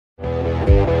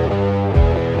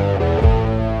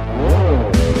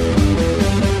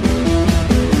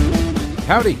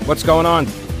Howdy, what's going on?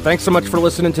 Thanks so much for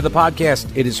listening to the podcast.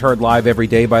 It is heard live every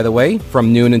day, by the way,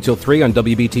 from noon until 3 on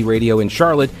WBT Radio in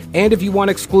Charlotte. And if you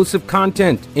want exclusive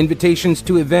content, invitations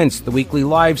to events, the weekly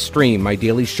live stream, my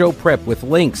daily show prep with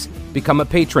links, become a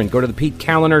patron. Go to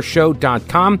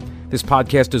thePeteCallender.show.com. This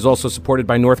podcast is also supported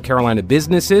by North Carolina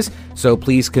businesses, so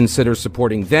please consider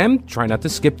supporting them. Try not to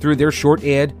skip through their short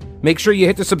ad. Make sure you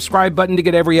hit the subscribe button to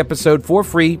get every episode for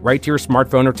free right to your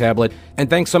smartphone or tablet. And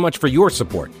thanks so much for your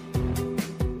support.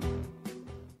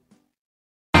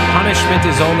 Punishment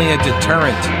is only a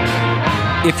deterrent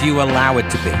if you allow it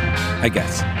to be, I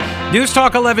guess. News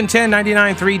Talk 1110,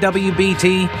 99.3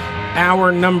 WBT,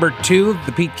 hour number 2,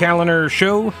 the Pete Callender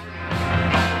Show.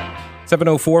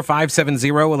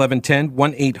 704-570-1110,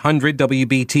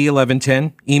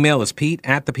 1-800-WBT-1110. Email is Pete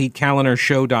at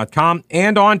thePeteCallenderShow.com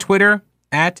and on Twitter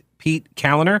at Pete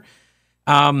Callender.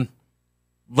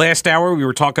 Last hour, we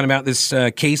were talking about this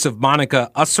case of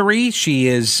Monica Ussery. She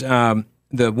is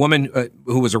the woman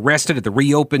who was arrested at the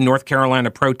Reopen North Carolina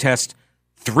protest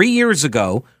 3 years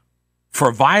ago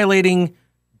for violating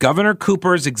Governor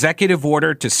Cooper's executive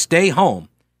order to stay home.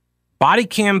 Body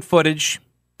cam footage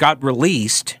got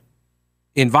released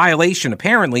in violation,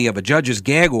 apparently, of a judge's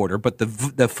gag order, but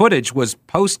the footage was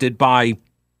posted by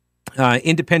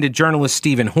independent journalist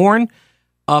Stephen Horn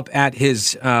up at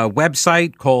his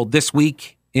website called This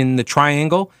Week in the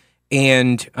Triangle,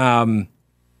 and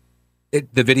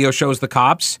the video shows the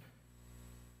cops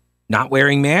not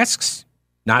wearing masks,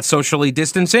 not socially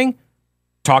distancing,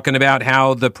 talking about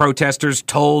how the protesters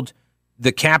told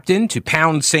the captain to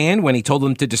pound sand when he told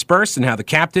them to disperse, and how the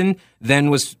captain then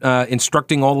was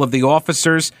instructing all of the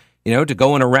officers, to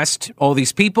go and arrest all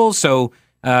these people. So,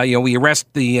 we arrest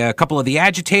the couple of the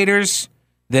agitators,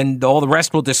 then all the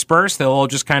rest will disperse. They'll all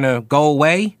just kind of go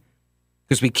away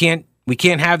because we can't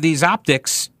have these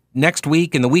optics next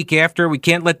week and the week after. We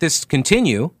can't let this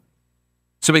continue.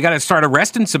 So we got to start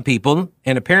arresting some people.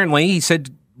 And apparently, he said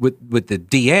with the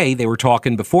DA, they were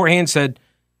talking beforehand, said,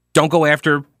 don't go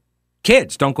after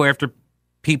kids. Don't go after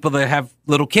people that have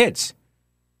little kids.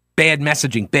 Bad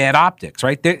messaging, bad optics,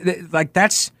 right?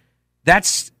 That's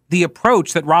the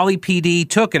approach that Raleigh PD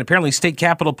took, and apparently State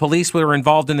Capitol Police were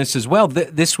involved in this as well.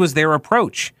 This was their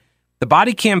approach. The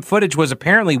body cam footage was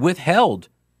apparently withheld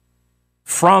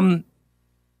from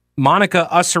Monica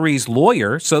Ussery's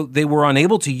lawyer, so they were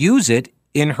unable to use it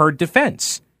in her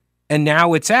defense. And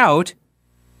now it's out.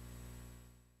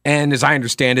 And as I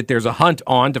understand it, there's a hunt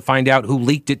on to find out who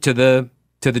leaked it to the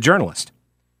journalist.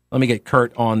 Let me get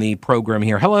Kurt on the program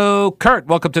here. Hello, Kurt.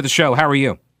 Welcome to the show. How are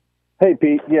you? Hey,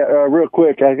 Pete. Yeah, real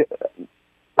quick. I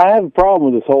have a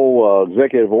problem with this whole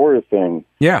executive order thing.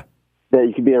 Yeah. That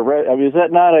you can be arrested. I mean, is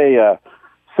that not a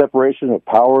separation of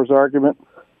powers argument?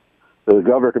 That the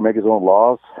governor can make his own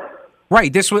laws?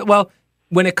 Right.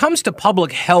 When it comes to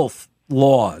public health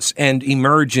laws and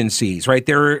emergencies, right,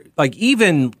 there are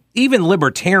even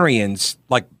libertarians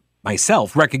like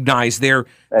myself recognize there's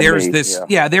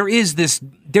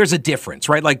a difference,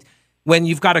 right? Like when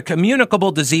you've got a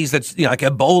communicable disease that's like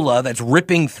Ebola that's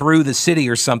ripping through the city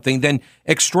or something, then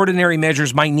extraordinary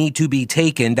measures might need to be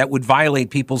taken that would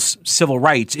violate people's civil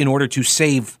rights in order to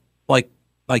save like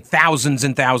thousands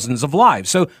and thousands of lives.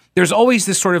 So there's always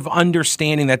this sort of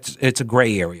understanding that it's a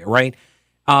gray area, right?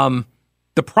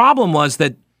 The problem was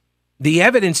that the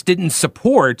evidence didn't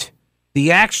support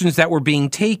the actions that were being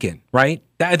taken, right?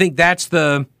 I think that's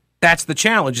the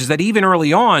challenge, is that even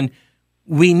early on,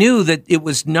 we knew that it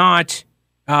was not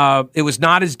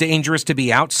as dangerous to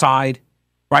be outside,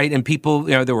 right? And people,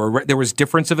 there was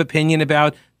difference of opinion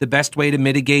about the best way to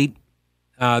mitigate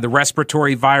the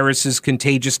respiratory virus's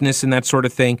contagiousness and that sort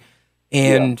of thing.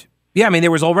 And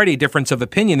there was already a difference of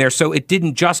opinion there, so it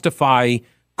didn't justify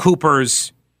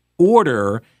Cooper's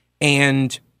order.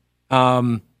 And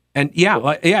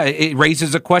it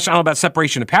raises a question. I don't know about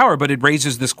separation of power, but it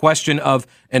raises this question of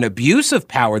an abuse of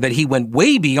power, that he went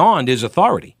way beyond his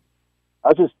authority. I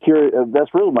was just curious.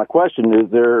 That's really my question.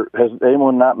 Has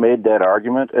anyone not made that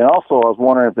argument? And also, I was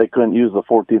wondering if they couldn't use the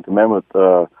 14th Amendment,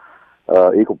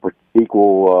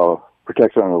 equal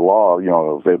protection under the law.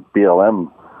 The BLM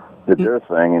did their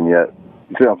thing, and yet,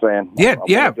 you see what I'm saying? Yeah.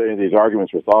 If any of these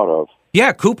arguments were thought of.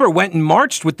 Yeah, Cooper went and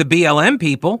marched with the BLM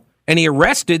people, and he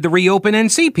arrested the Reopen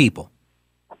NC people.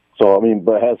 So,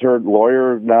 but has her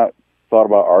lawyer not thought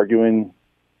about arguing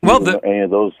any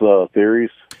of those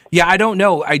theories? Yeah, I don't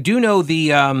know. I do know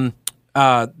the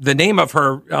name of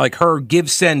her, her give,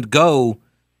 send, go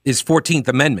is 14th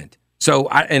Amendment. So,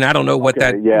 I don't know what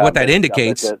that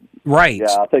indicates. Right.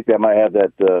 Yeah, I think that might have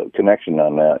that connection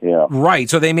on that, yeah. Right.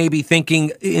 So they may be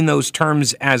thinking in those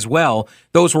terms as well.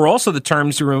 Those were also the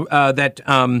terms that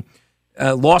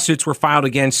lawsuits were filed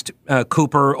against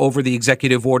Cooper over the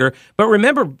executive order. But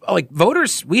remember, like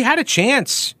voters, we had a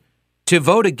chance to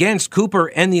vote against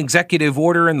Cooper and the executive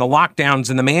order and the lockdowns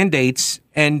and the mandates,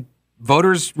 and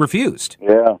voters refused. I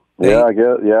guess. Yeah, I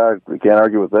can't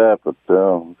argue with that. But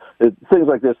things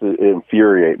like this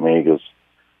infuriate me because,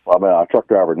 well, I mean, I'm a truck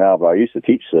driver now, but I used to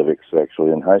teach civics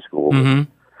actually in high school.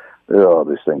 Oh,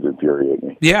 these things infuriate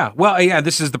me. Yeah, well, yeah,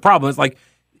 this is the problem. It's like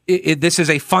this is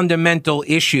a fundamental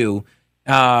issue.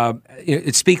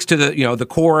 It speaks to the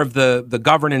core of the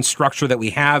governance structure that we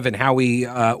have and how we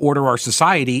order our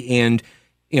society. And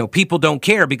people don't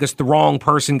care because the wrong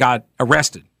person got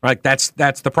arrested. Right? That's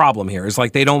the problem here. It's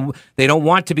like they don't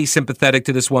want to be sympathetic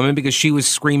to this woman because she was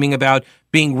screaming about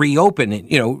being reopened.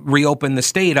 Reopen the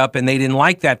state up, and they didn't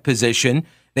like that position.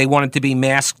 They wanted to be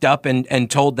masked up and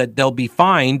told that they'll be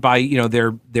fined by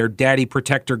their daddy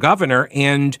protector governor,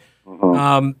 and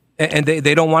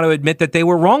they don't want to admit that they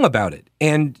were wrong about it.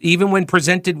 And even when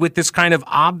presented with this kind of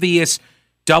obvious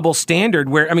double standard,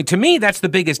 where to me that's the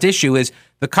biggest issue is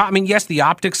the cop. I mean, yes, the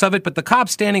optics of it, but the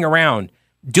cops standing around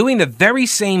doing the very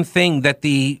same thing that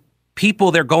the people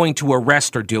they're going to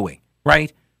arrest are doing.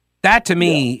 Right? That to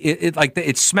me,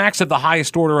 it smacks of the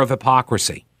highest order of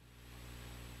hypocrisy.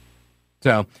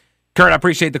 So, Kurt, I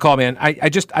appreciate the call, man. I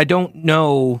don't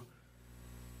know.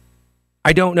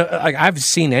 Like, I haven't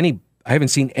seen any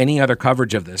other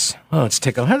coverage of this. Well, let's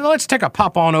take a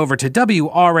pop on over to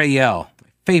WRAL, my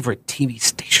favorite TV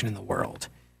station in the world.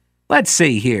 Let's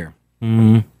see here.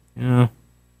 No.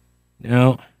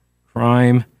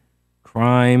 Crime.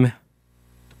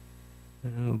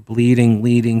 No. Bleeding,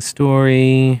 leading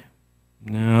story.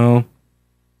 No.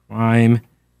 Crime.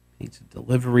 Pizza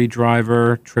delivery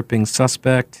driver, tripping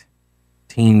suspect.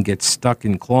 Teen gets stuck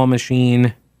in claw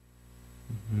machine.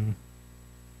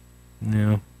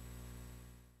 No,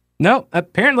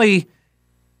 apparently,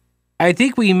 I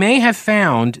think we may have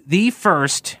found the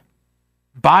first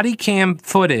body cam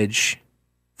footage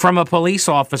from a police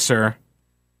officer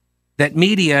that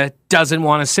media doesn't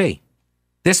want to see.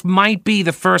 This might be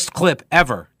the first clip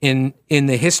ever in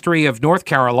the history of North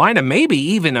Carolina, maybe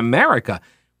even America,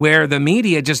 where the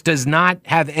media just does not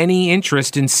have any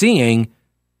interest in seeing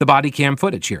the body cam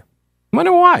footage here. I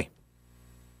wonder why.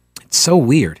 It's so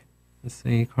weird. Let's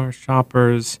see. Car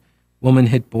shoppers. Woman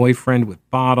hit boyfriend with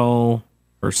bottle.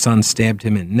 Her son stabbed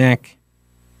him in neck.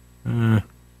 So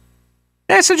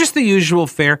just the usual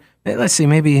fare. Let's see.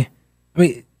 Maybe.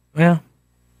 Let's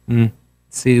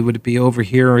see. Would it be over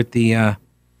here at the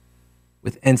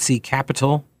with NC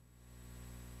Capital?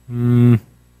 Gosh,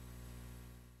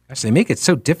 they make it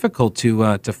so difficult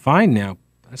to find now.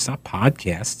 It's not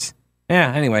podcasts.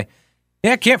 Yeah, anyway.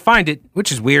 Yeah, can't find it,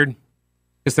 which is weird.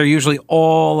 Because they're usually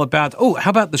all about... Oh,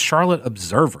 how about the Charlotte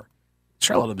Observer?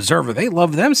 Charlotte Observer, they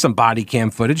love them some body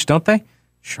cam footage, don't they?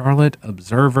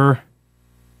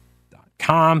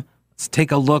 CharlotteObserver.com. Let's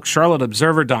take a look.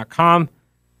 CharlotteObserver.com.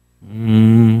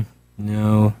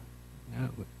 No.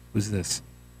 Who's this?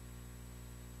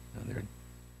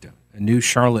 A new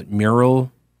Charlotte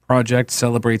mural project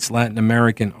celebrates Latin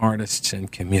American artists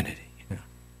and community.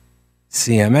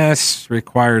 CMS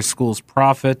requires schools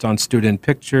profit on student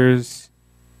pictures.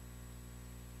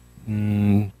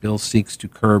 Bill seeks to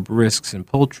curb risks in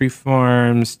poultry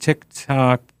farms.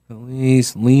 TikTok,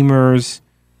 police, lemurs,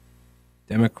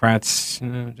 Democrats.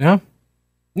 No,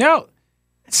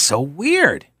 it's so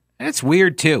weird. That's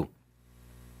weird too.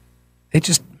 They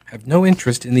just have no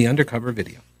interest in the undercover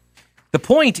video. The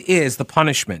point is the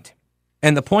punishment,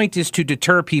 and the point is to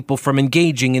deter people from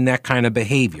engaging in that kind of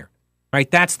behavior. Right?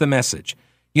 That's the message.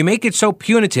 You make it so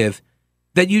punitive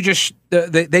that you just,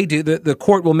 the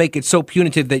court will make it so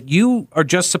punitive that you are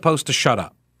just supposed to shut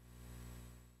up.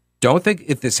 Don't think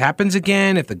if this happens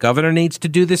again, if the governor needs to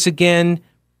do this again,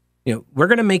 we're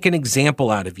going to make an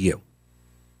example out of you.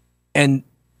 And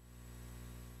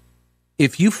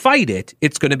if you fight it,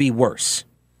 it's going to be worse.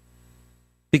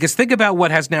 Because think about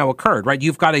what has now occurred, right?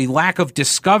 You've got a lack of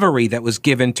discovery that was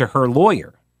given to her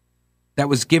lawyer, that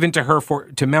was given to her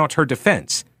to mount her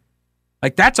defense.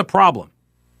 Like, that's a problem,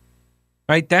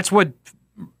 right? That's what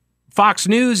Fox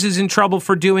News is in trouble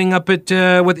for doing up at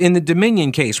in the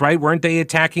Dominion case, right? Weren't they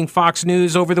attacking Fox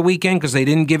News over the weekend because they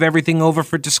didn't give everything over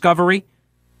for discovery?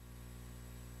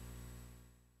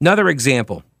 Another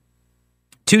example.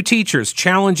 2 teachers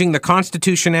challenging the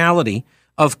constitutionality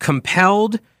of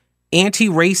compelled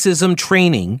anti-racism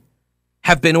training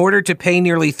have been ordered to pay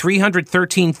nearly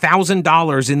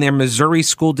 $313,000 in their Missouri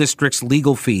school district's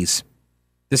legal fees.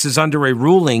 This is under a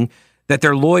ruling that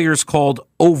their lawyers called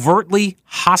overtly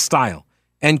hostile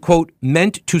and, quote,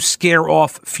 meant to scare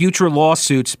off future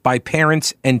lawsuits by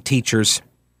parents and teachers.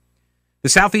 The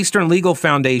Southeastern Legal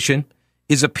Foundation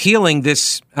is appealing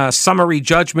this summary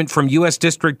judgment from U.S.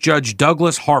 District Judge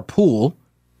Douglas Harpool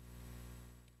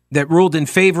that ruled in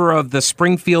favor of the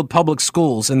Springfield Public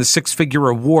Schools and the six-figure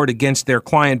award against their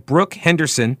client Brooke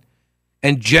Henderson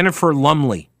and Jennifer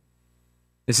Lumley.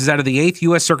 This is out of the 8th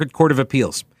U.S. Circuit Court of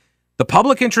Appeals. The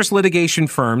public interest litigation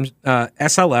firm,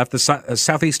 SLF, the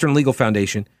Southeastern Legal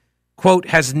Foundation, quote,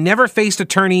 has never faced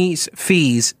attorneys'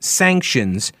 fees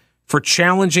sanctions for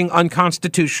challenging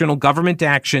unconstitutional government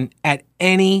action at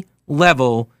any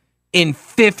level in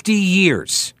 50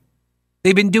 years.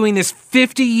 They've been doing this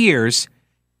 50 years,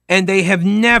 and they have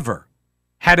never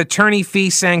had attorney fee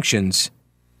sanctions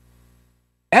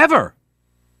ever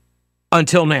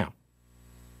until now.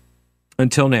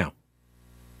 Until now.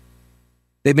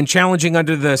 They've been challenging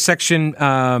under the section,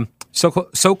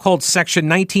 so-called Section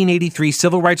 1983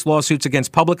 civil rights lawsuits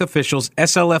against public officials,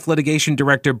 SLF litigation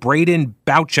director Braden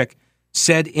Bouchek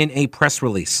said in a press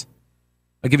release.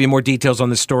 I'll give you more details on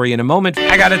this story in a moment.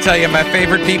 I got to tell you, my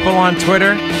favorite people on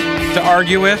Twitter to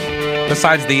argue with,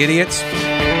 besides the idiots,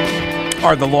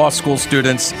 are the law school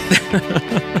students.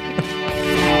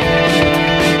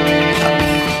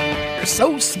 They're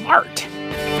so smart.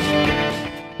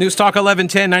 News Talk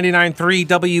 1110 99.3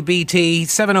 WBT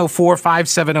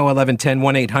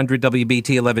 704-570-1110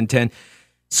 1-800-WBT 1110.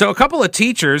 So a couple of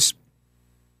teachers.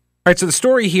 All right, so the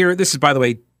story here, this is, by the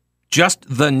way,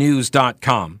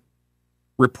 justthenews.com,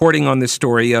 reporting on this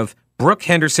story of Brooke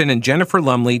Henderson and Jennifer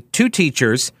Lumley, two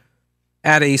teachers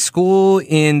at a school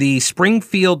in the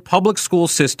Springfield public school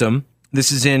system. This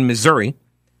is in Missouri.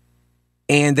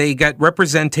 And they got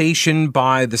representation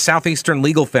by the Southeastern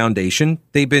Legal Foundation.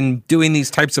 They've been doing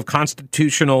these types of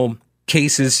constitutional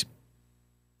cases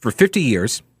for 50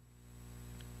 years.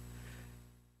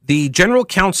 The general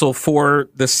counsel for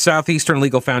the Southeastern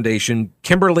Legal Foundation,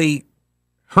 Kimberly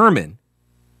Herman,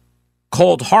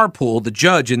 called Harpool, the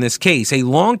judge in this case, a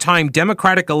longtime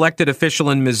Democratic elected official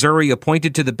in Missouri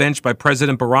appointed to the bench by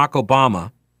President Barack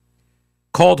Obama,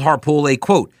 called Harpool a,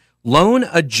 quote, lone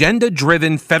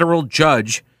agenda-driven federal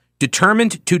judge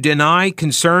determined to deny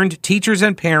concerned teachers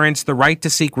and parents the right to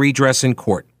seek redress in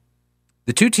court.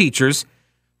 The two teachers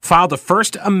filed a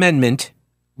First Amendment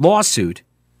lawsuit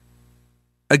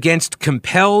against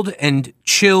compelled and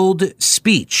chilled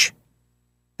speech.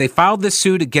 They filed this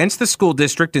suit against the school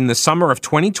district in the summer of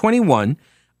 2021,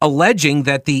 alleging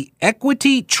that the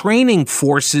equity training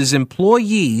forces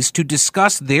employees to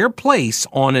discuss their place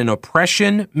on an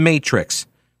oppression matrix,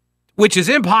 which is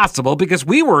impossible because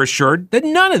we were assured that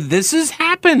none of this is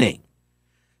happening.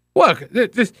 Look,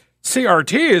 this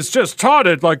CRT is just taught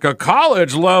at like a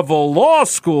college-level law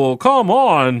school. Come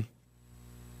on.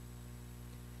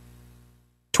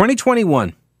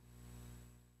 2021,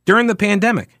 during the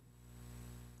pandemic,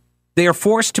 they are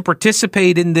forced to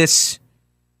participate in this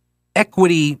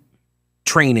equity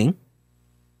training,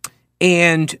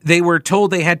 and they were told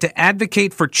they had to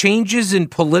advocate for changes in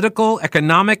political,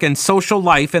 economic, and social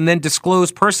life and then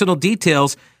disclose personal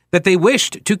details that they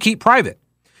wished to keep private.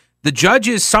 The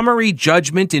judge's summary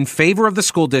judgment in favor of the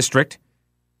school district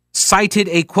cited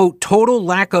a, quote, total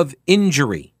lack of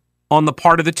injury on the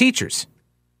part of the teachers.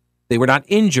 They were not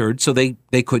injured, so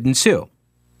they couldn't sue.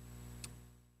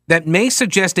 That may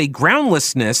suggest a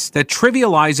groundlessness that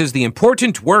trivializes the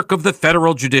important work of the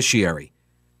federal judiciary.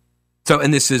 So,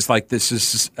 and this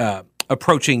is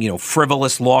approaching,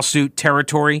 frivolous lawsuit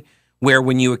territory, where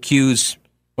when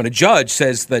a judge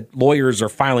says that lawyers are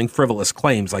filing frivolous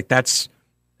claims, like that's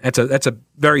a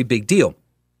very big deal.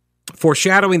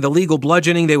 Foreshadowing the legal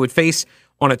bludgeoning they would face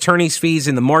on attorney's fees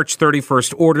in the March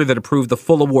 31st order that approved the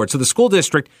full award. So the school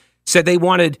district said they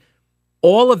wanted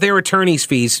all of their attorney's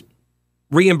fees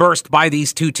reimbursed by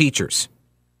these two teachers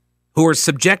who are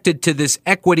subjected to this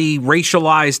equity,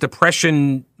 racialized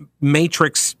oppression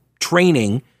matrix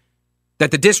training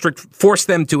that the district forced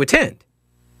them to attend.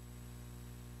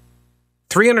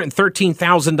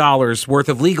 $313,000 worth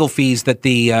of legal fees that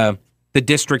the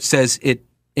district says it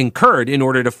incurred in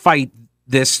order to fight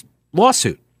this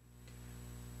lawsuit.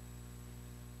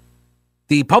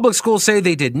 The public schools say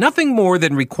they did nothing more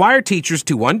than require teachers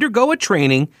to undergo a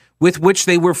training with which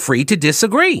they were free to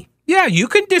disagree. Yeah, you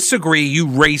can disagree, you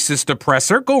racist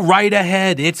oppressor. Go right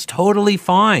ahead. It's totally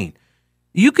fine.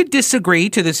 You could disagree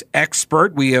to this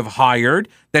expert we have hired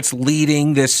that's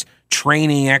leading this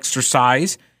training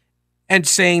exercise and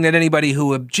saying that anybody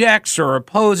who objects or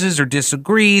opposes or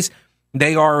disagrees,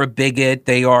 they are a bigot,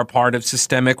 they are part of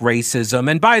systemic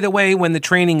racism. And by the way, when the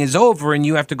training is over and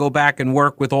you have to go back and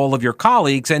work with all of your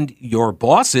colleagues and your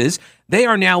bosses, they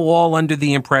are now all under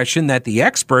the impression that the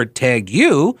expert tagged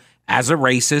you as a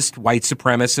racist, white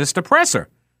supremacist oppressor.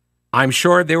 I'm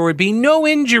sure there would be no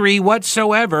injury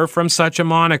whatsoever from such a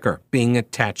moniker being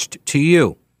attached to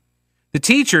you. The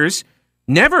teachers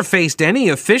never faced any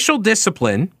official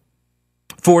discipline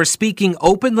for speaking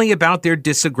openly about their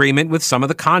disagreement with some of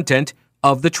the content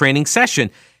of the training session.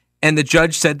 And the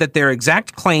judge said that their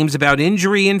exact claims about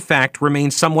injury, in fact,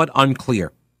 remain somewhat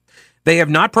unclear. They have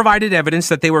not provided evidence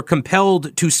that they were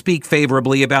compelled to speak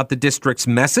favorably about the district's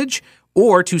message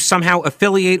or to somehow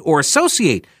affiliate or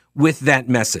associate with that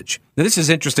message. Now, this is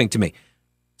interesting to me.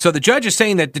 So the judge is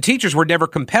saying that the teachers were never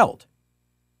compelled.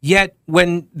 Yet,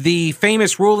 when the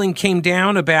famous ruling came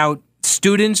down about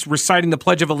students reciting the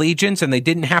Pledge of Allegiance and they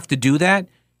didn't have to do that,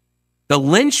 the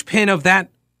linchpin of that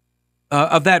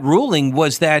ruling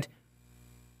was that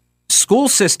school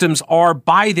systems are,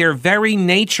 by their very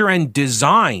nature and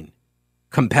design,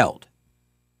 compelled.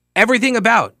 Everything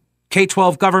about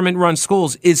K-12 government-run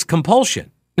schools is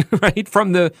compulsion, right?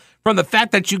 From the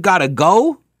fact that you got to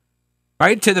go,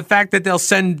 right, to the fact that they'll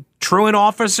send truant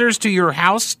officers to your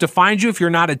house to find you if you're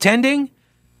not attending,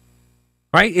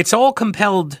 right? It's all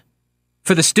compelled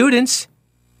for the students.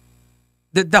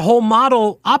 The whole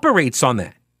model operates on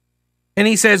that. And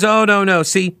he says, oh, no.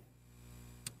 See,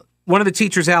 one of the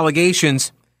teacher's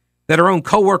allegations that her own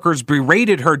coworkers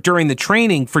berated her during the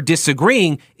training for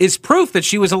disagreeing is proof that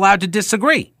she was allowed to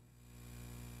disagree.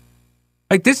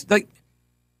 Like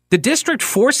the district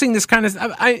forcing this kind of,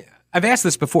 I've asked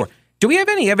this before. Do we have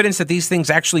any evidence that these things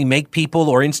actually make people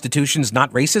or institutions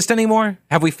not racist anymore?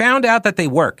 Have we found out that they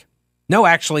work? No,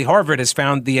 actually, Harvard has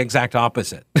found the exact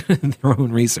opposite in their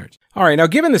own research. All right, now,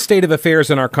 given the state of affairs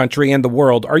in our country and the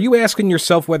world, are you asking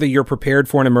yourself whether you're prepared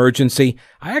for an emergency?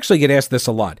 I actually get asked this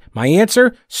a lot. My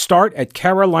answer? Start at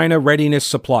Carolina Readiness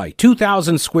Supply.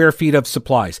 2,000 square feet of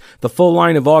supplies. The full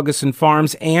line of Augustin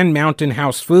Farms and Mountain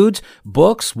House foods,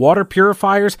 books, water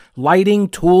purifiers, lighting,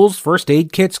 tools, first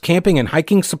aid kits, camping and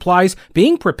hiking supplies.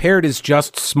 Being prepared is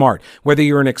just smart. Whether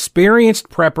you're an experienced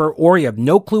prepper or you have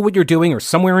no clue what you're doing or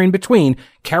somewhere in between,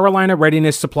 Carolina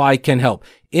Readiness Supply can help.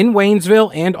 In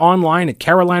Waynesville and online at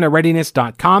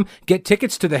carolinareadiness.com. Get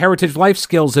tickets to the Heritage Life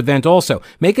Skills event also.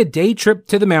 Make a day trip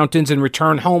to the mountains and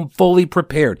return home fully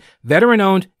prepared.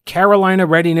 Veteran-owned Carolina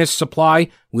Readiness Supply.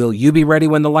 Will you be ready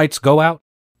when the lights go out?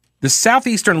 The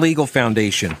Southeastern Legal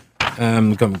Foundation. Let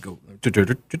me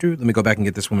go back and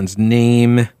get this woman's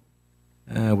name.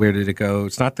 Where did it go?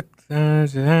 It's not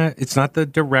the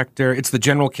director. It's the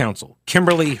general counsel,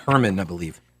 Kimberly Herman, I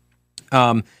believe.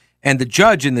 And the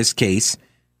judge in this case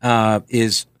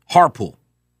is Hour2.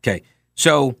 Okay,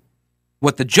 so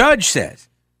what the judge says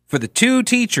for the two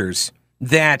teachers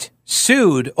that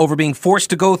sued over being forced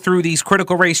to go through these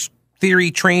critical race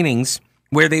theory trainings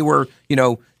where they were,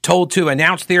 told to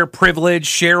announce their privilege,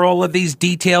 share all of these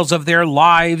details of their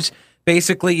lives,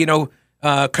 basically,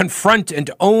 confront and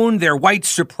own their white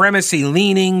supremacy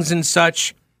leanings and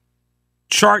such,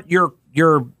 chart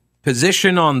your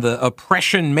position on the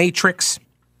oppression matrix.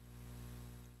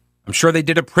 I'm sure they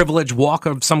did a privilege walk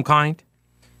of some kind.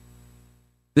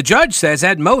 The judge says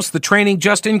at most the training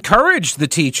just encouraged the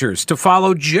teachers to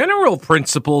follow general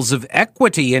principles of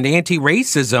equity and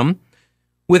anti-racism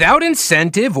without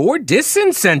incentive or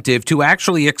disincentive to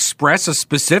actually express a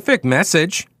specific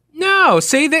message. No,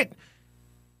 say that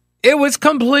it was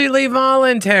completely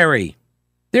voluntary.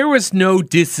 There was no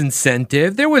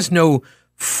disincentive. There was no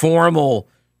formal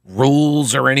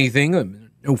rules or anything.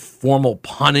 No formal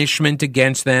punishment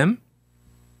against them.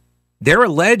 Their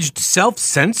alleged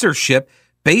self-censorship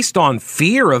based on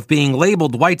fear of being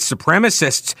labeled white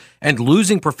supremacists and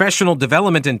losing professional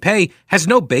development and pay has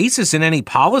no basis in any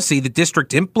policy the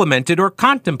district implemented or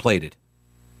contemplated.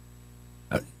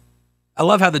 I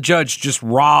love how the judge just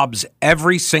robs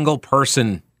every single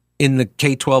person in the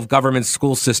K-12 government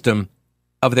school system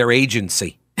of their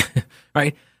agency,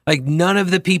 right? Like none of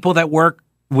the people that work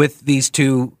with these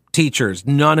two teachers,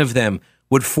 none of them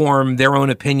would form their own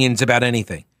opinions about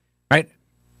anything, right?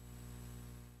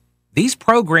 These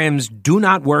programs do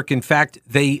not work. In fact,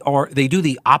 they do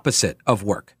the opposite of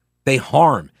work. They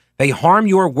harm. They harm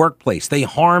your workplace. They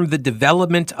harm the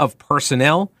development of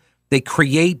personnel. They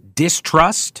create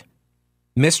distrust,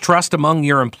 mistrust among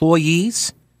your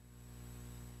employees.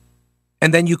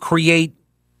 And then you create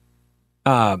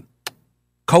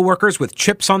coworkers with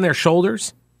chips on their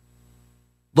shoulders,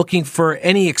 looking for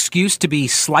any excuse to be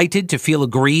slighted, to feel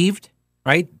aggrieved,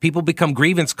 right? People become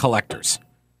grievance collectors.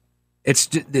 It's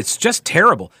just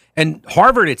terrible. And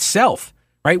Harvard itself,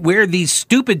 right, where these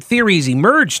stupid theories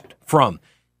emerged from,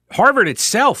 Harvard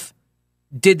itself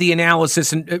did the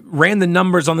analysis and ran the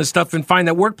numbers on this stuff and find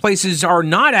that workplaces are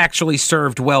not actually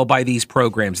served well by these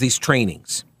programs, these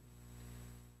trainings.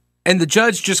 And the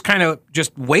judge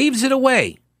just waves it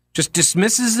away just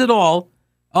dismisses it all.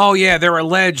 Oh, yeah, they're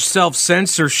alleged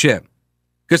self-censorship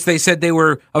because they said they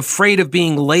were afraid of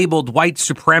being labeled white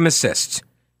supremacists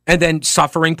and then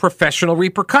suffering professional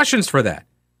repercussions for that.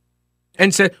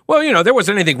 And said, well, there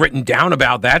wasn't anything written down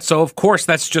about that, so of course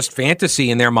that's just fantasy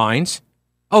in their minds.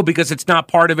 Oh, because it's not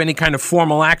part of any kind of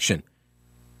formal action.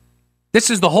 This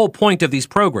is the whole point of these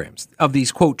programs, of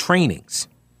these, quote, trainings.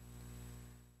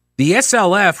 The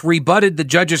SLF rebutted the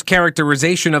judge's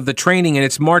characterization of the training in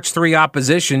its March 3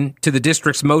 opposition to the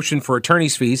district's motion for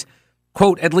attorney's fees.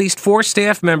 Quote, at least 4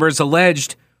 staff members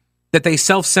alleged that they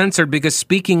self-censored because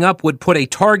speaking up would put a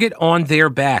target on their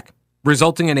back,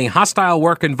 resulting in a hostile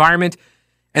work environment,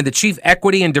 and the chief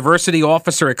equity and diversity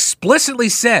officer explicitly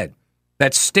said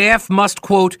that staff must,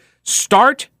 quote,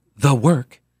 start the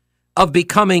work of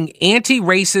becoming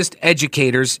anti-racist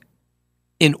educators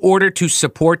in order to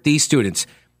support these students.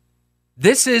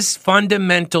 This is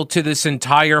fundamental to this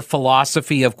entire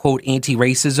philosophy of, quote,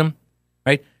 anti-racism,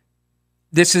 right?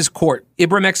 This is court.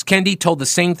 Ibram X. Kendi told the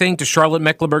same thing to Charlotte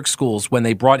Mecklenburg schools when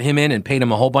they brought him in and paid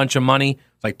him a whole bunch of money,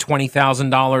 like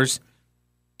 $20,000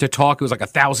 to talk. It was like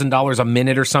 $1,000 a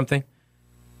minute or something.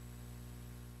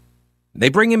 They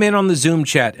bring him in on the Zoom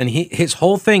chat, and his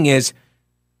whole thing is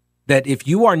that if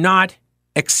you are not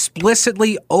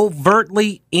explicitly,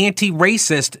 overtly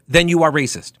anti-racist, then you are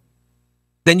racist.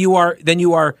 Then you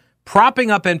are propping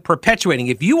up and perpetuating.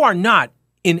 If you are not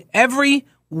in every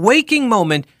waking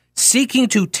moment seeking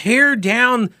to tear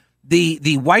down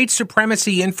the white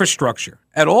supremacy infrastructure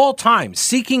at all times,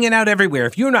 seeking it out everywhere,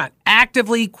 if you're not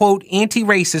actively, quote,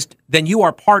 anti-racist, then you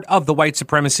are part of the white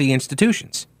supremacy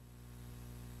institutions.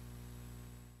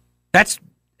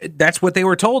 That's what they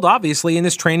were told, obviously, in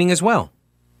this training as well.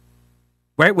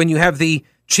 Right? When you have the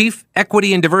chief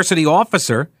equity and diversity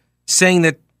officer saying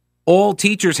that all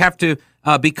teachers have to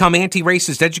become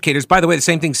anti-racist educators. By the way, the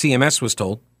same thing CMS was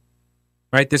told.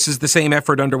 Right? This is the same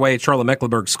effort underway at Charlotte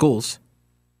Mecklenburg schools.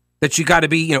 That you got to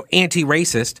be,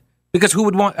 anti-racist. Because who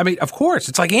would want, of course,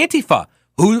 it's like Antifa.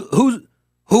 Who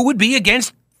would be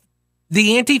against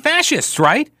the anti-fascists,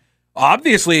 right?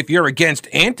 Obviously, if you're against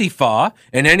Antifa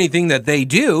and anything that they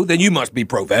do, then you must be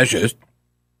pro-fascist.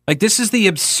 Like, this is the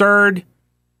absurd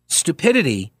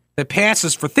stupidity that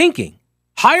passes for thinking.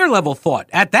 Higher level thought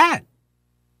at that.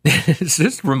 It's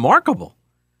just remarkable.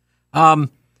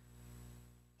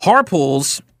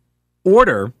 Harpool's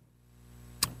order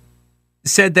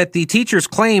said that the teacher's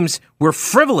claims were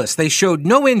frivolous. They showed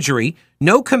no injury,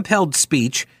 no compelled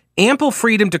speech, ample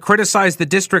freedom to criticize the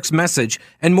district's message,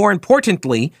 and more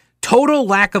importantly, total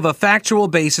lack of a factual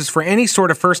basis for any sort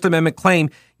of First Amendment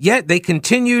claim, yet they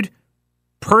continued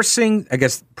pursuing,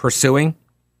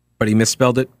 but he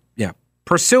misspelled it. Yeah.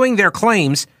 Pursuing their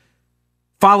claims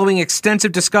following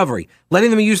extensive discovery.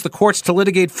 Letting them use the courts to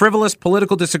litigate frivolous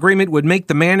political disagreement would make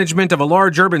the management of a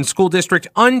large urban school district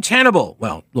untenable.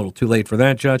 Well, a little too late for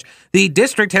that, Judge. The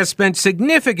district has spent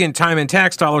significant time and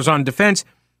tax dollars on defense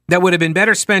that would have been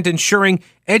better spent ensuring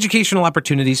educational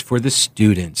opportunities for the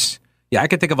students. Yeah, I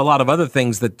could think of a lot of other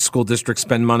things that school districts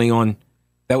spend money on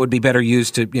that would be better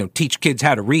used to, teach kids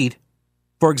how to read.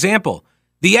 For example,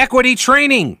 the equity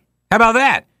training. How about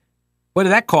that? What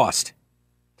did that cost?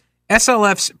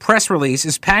 SLF's press release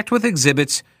is packed with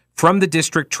exhibits from the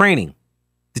district training.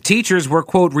 The teachers were,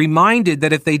 quote, reminded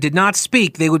that if they did not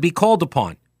speak, they would be called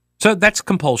upon. So that's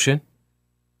compulsion,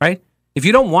 right? If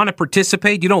you don't want to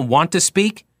participate, you don't want to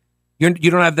speak, you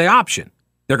don't have the option.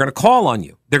 They're going to call on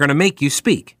you. They're going to make you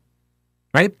speak,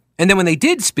 right? And then when they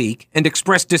did speak and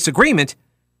express disagreement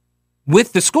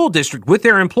with the school district, with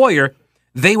their employer,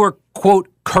 they were, quote,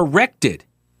 corrected.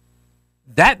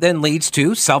 That then leads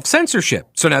to self-censorship.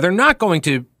 So now they're not going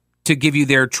to give you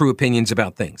their true opinions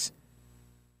about things.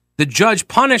 The judge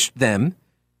punished them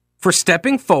for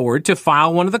stepping forward to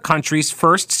file one of the country's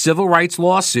first civil rights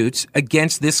lawsuits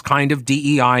against this kind of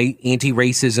DEI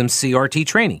anti-racism CRT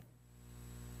training.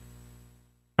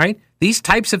 Right? These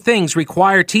types of things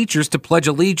require teachers to pledge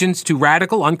allegiance to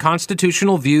radical,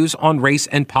 unconstitutional views on race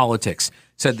and politics,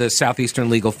 said the Southeastern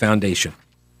Legal Foundation.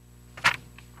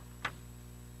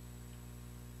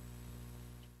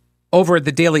 Over at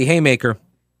the Daily Haymaker,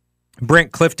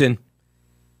 Brent Clifton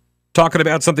talking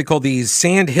about something called the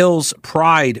Sand Hills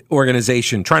Pride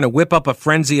Organization, trying to whip up a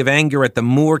frenzy of anger at the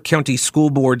Moore County School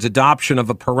Board's adoption of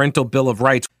a parental bill of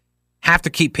rights. Have to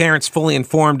keep parents fully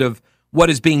informed of what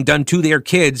is being done to their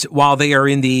kids while they are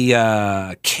in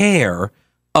the care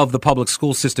of the public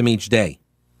school system each day.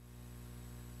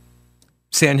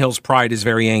 Sand Hills Pride is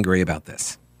very angry about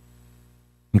this.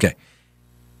 Okay.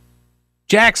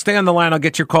 Jack, stay on the line. I'll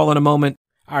get your call in a moment.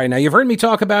 All right, now you've heard me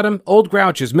talk about them. Old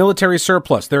Grouch's military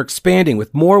surplus. They're expanding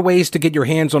with more ways to get your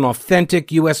hands on authentic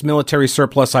U.S. military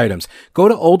surplus items. Go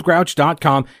to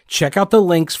oldgrouch.com. Check out the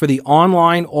links for the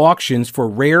online auctions for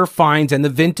rare finds and the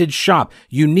vintage shop.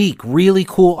 Unique, really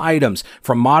cool items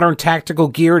from modern tactical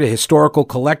gear to historical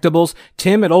collectibles.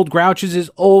 Tim at Old Grouch's is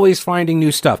always finding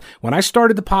new stuff. When I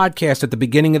started the podcast at the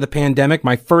beginning of the pandemic,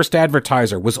 my first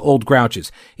advertiser was Old Grouch's.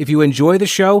 If you enjoy the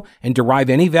show and derive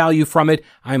any value from it,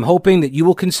 I'm hoping that you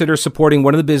will consider supporting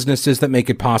one of the businesses that make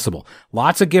it possible.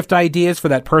 Lots of gift ideas for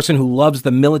that person who loves the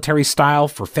military style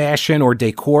for fashion or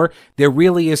decor. There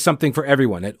really is something for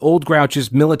everyone at Old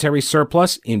Grouch's Military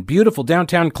Surplus in beautiful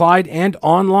downtown Clyde and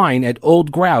online at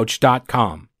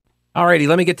oldgrouch.com. All righty,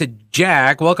 let me get to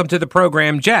Jack. Welcome to the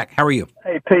program. Jack, how are you?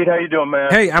 Hey, Pete, how you doing,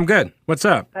 man? Hey, I'm good. What's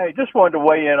up? Hey, just wanted to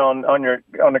weigh in on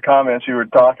the comments you were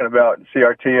talking about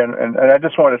CRT, and I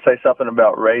just wanted to say something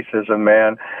about racism,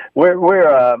 man.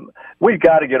 We've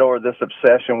got to get over this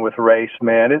obsession with race,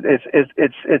 man.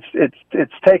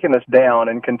 It's taking us down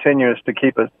and continues to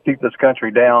keep this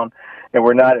country down, and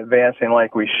we're not advancing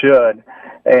like we should.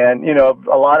 And, you know,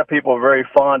 a lot of people are very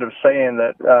fond of saying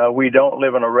that we don't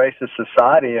live in a racist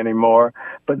society anymore,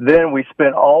 but then we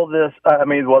spend all this,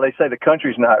 they say the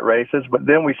country's not racist, but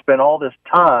then we spend all this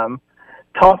time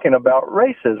talking about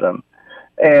racism.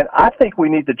 And I think we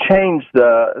need to change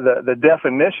the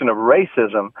definition of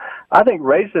racism. I think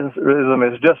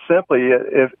racism is just simply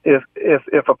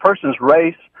if a person's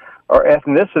race or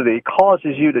ethnicity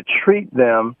causes you to treat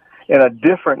them in a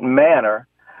different manner,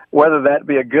 whether that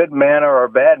be a good manner or a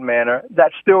bad manner,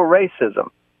 that's still racism.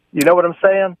 You know what I'm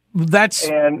saying?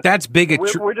 That's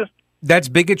bigotry. That's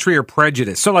bigotry or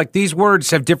prejudice. So, like, these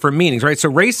words have different meanings, right? So,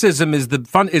 racism is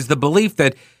the belief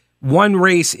that one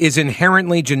race is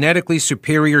inherently genetically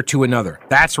superior to another.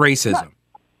 That's racism,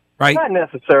 right? Not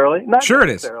necessarily. Sure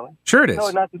necessarily. It is. Sure it is.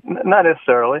 No, not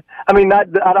necessarily. I mean,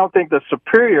 I don't think the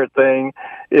superior thing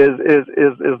is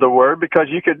the word, because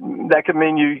that could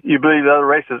mean you believe the other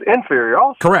race is inferior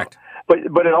also. Correct.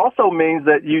 But it also means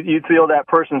that you feel that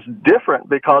person's different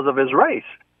because of his race,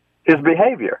 his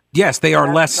behavior. Yes, they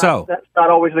are less so. That's not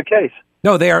always the case.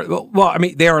 No, they are. Well, I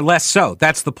mean, they are less so.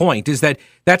 That's the point.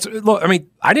 Look, I mean,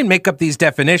 I didn't make up these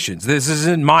definitions. This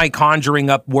isn't my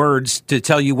conjuring up words to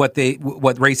tell you what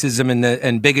racism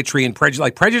and bigotry and prejudice.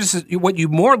 Like, prejudice is what you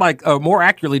more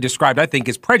accurately described, I think,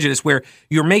 is prejudice, where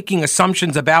you're making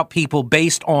assumptions about people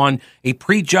based on a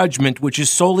prejudgment, which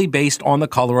is solely based on the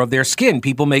color of their skin.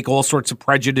 People make all sorts of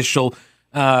prejudicial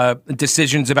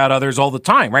decisions about others all the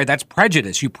time, right? That's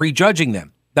prejudice. You're prejudging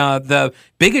them. The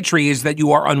bigotry is that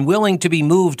you are unwilling to be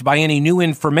moved by any new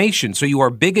information. So you are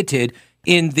bigoted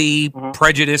in the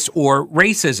prejudice or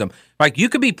racism. Like, you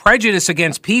could be prejudiced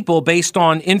against people based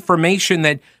on information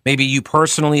that maybe you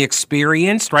personally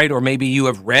experienced, right? Or maybe you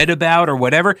have read about or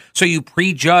whatever. So you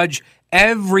prejudge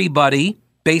everybody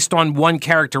based on one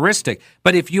characteristic.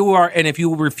 But if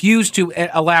you refuse to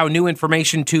allow new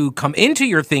information to come into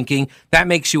your thinking, that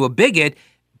makes you a bigot.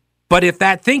 But if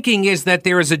that thinking is that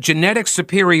there is a genetic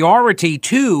superiority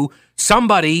to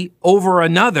somebody over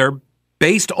another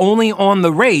based only on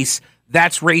the race,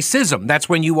 that's racism. That's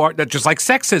when that's just like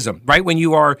sexism, right? When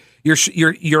you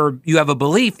have a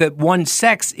belief that one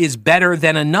sex is better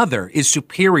than another, is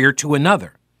superior to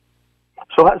another.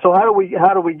 So how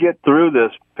do we get through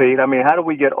this, Pete? I mean, how do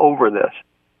we get over this?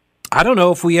 I don't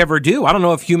know if we ever do. I don't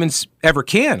know if humans ever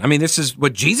can. I mean, this is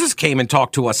what Jesus came and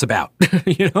talked to us about.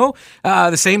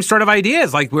 The same sort of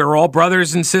ideas, like we're all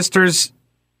brothers and sisters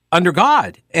under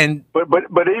God. And but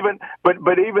even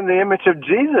the image of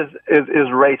Jesus is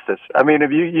racist. I mean,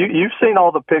 if you've seen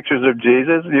all the pictures of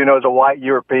Jesus, as a white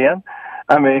European,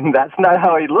 I mean, that's not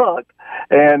how he looked.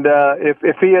 And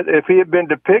if he had been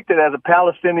depicted as a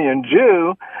Palestinian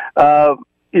Jew,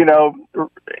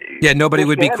 nobody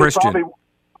would be Christian.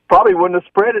 Probably wouldn't have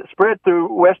spread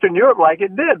through Western Europe like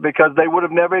it did, because they would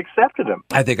have never accepted him.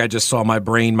 I think I just saw my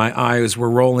eyes were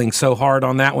rolling so hard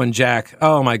on that one, Jack.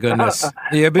 Oh my goodness!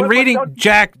 You've been reading,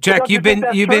 Jack. You've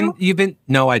been.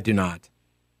 No, I do not.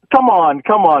 Come on,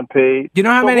 Pete. You know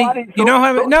how many?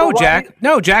 Jack.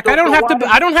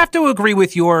 I don't have to agree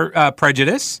with your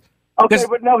prejudice. Okay,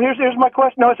 but no. Here's my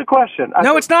question. No, it's a question.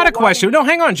 No, it's not a question. No,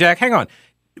 hang on, Jack. Hang on.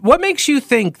 What makes you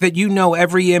think that you know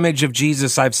every image of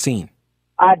Jesus I've seen?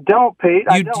 I don't, Pete.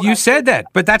 You said that,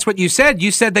 but that's what you said. You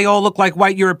said they all look like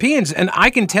white Europeans. And I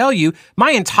can tell you,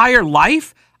 my entire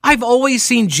life, I've always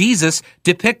seen Jesus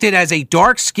depicted as a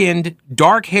dark-skinned,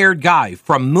 dark-haired guy,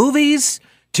 from movies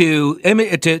to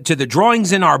the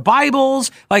drawings in our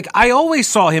Bibles. Like, I always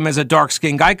saw him as a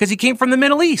dark-skinned guy because he came from the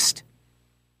Middle East.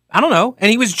 I don't know. And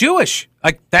he was Jewish.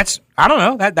 Like, I don't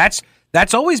know.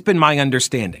 That's always been my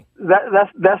understanding.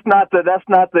 That's not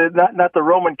the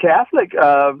Roman Catholic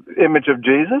image of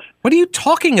Jesus. What are you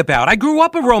talking about? I grew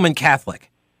up a Roman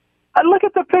Catholic. I look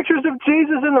at the pictures of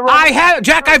Jesus in the Roman I have,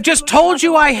 Jack. I've just told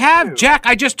you I have, Jack.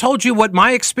 I just told you what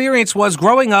my experience was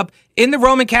growing up in the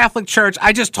Roman Catholic Church.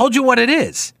 I just told you what it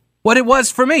is, what it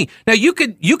was for me. Now you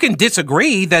can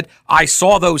disagree that I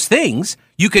saw those things.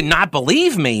 You can not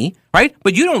believe me, right?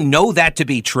 But you don't know that to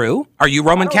be true. Are you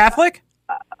Roman Catholic?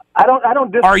 I don't.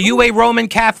 Are you a Roman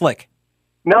Catholic?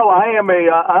 No, I am I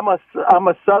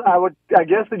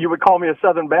guess that you would call me a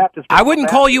Southern Baptist. I wouldn't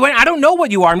call you. I don't know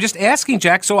what you are. I'm just asking,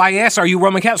 Jack. So I asked, are you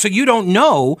Roman Catholic? So you don't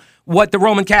know what the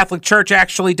Roman Catholic Church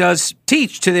actually does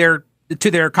teach to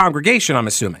their congregation, I'm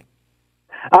assuming.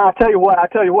 I'll tell you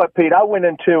what, Pete. I went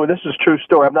into, this is a true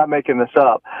story. I'm not making this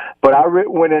up, but I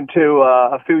went into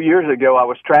a few years ago. I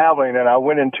was traveling and I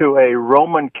went into a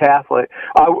Roman Catholic.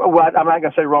 I'm not going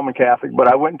to say Roman Catholic, but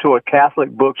I went into a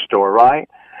Catholic bookstore, right?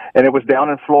 And it was down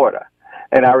in Florida.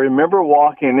 And I remember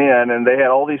walking in, and they had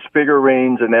all these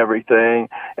figurines and everything,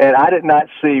 and I did not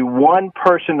see one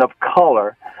person of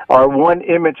color or one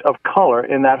image of color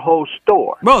in that whole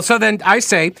store. Well, so then I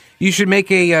say you should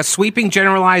make a sweeping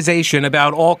generalization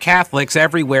about all Catholics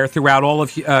everywhere throughout all of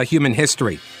human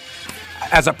history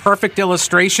as a perfect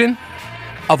illustration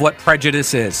of what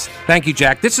prejudice is. Thank you,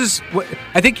 Jack.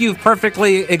 I think you've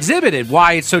perfectly exhibited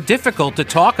why it's so difficult to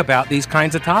talk about these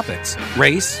kinds of topics.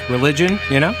 Race, religion,